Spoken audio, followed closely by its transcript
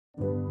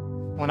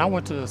When I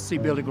went to see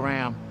Billy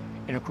Graham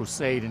in a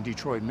crusade in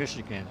Detroit,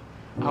 Michigan,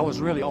 I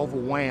was really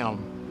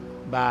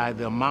overwhelmed by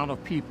the amount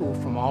of people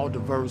from all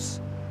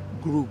diverse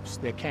groups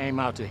that came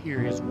out to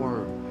hear his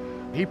word.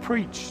 He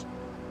preached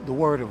the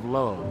word of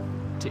love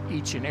to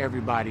each and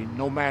everybody,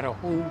 no matter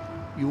who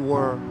you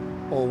were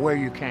or where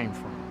you came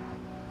from.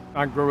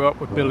 I grew up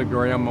with Billy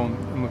Graham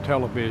on the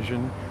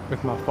television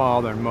with my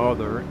father and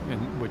mother,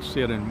 and would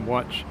sit and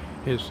watch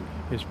his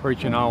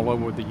preaching all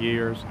over the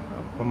years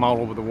from all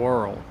over the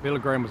world. Billy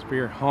Graham was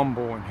very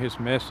humble in his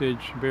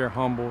message, very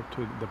humble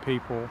to the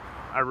people.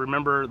 I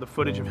remember the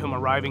footage of him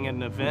arriving at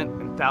an event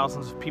and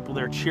thousands of people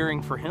there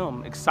cheering for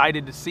him,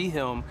 excited to see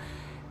him.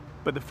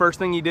 But the first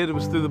thing he did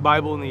was threw the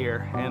Bible in the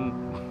air, and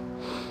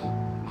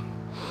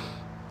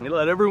he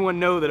let everyone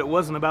know that it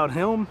wasn't about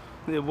him.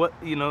 It was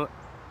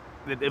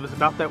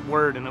about that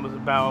word, and it was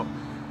about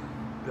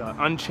the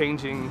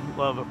unchanging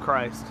love of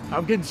Christ.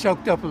 I'm getting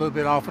choked up a little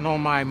bit off and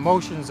on. My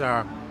emotions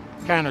are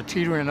kind of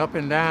teetering up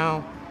and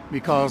down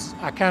because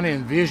I kind of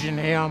envision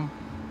him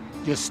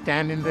just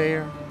standing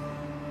there,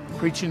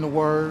 preaching the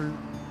word,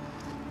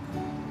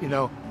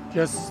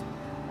 just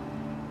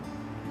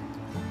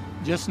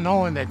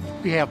knowing that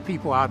we have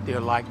people out there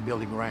like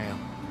Billy Graham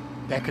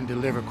that can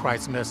deliver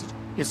Christ's message.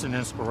 It's an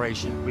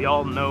inspiration. We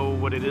all know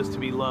what it is to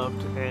be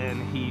loved, and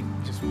he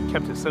just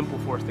kept it simple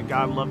for us, that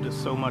God loved us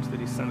so much that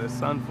he sent his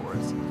son for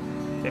us.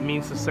 It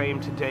means the same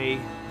today,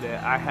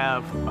 that I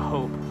have a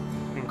hope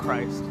in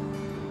Christ,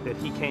 that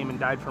he came and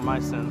died for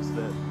my sins,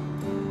 that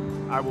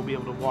I will be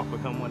able to walk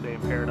with him one day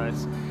in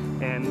paradise.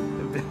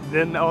 And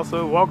then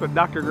also walk with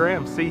Dr.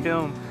 Graham, see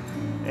him.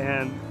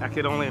 And I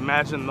could only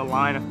imagine the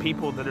line of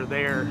people that are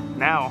there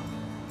now.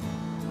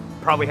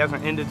 Probably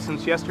hasn't ended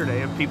since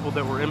yesterday, of people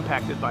that were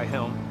impacted by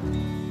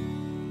him.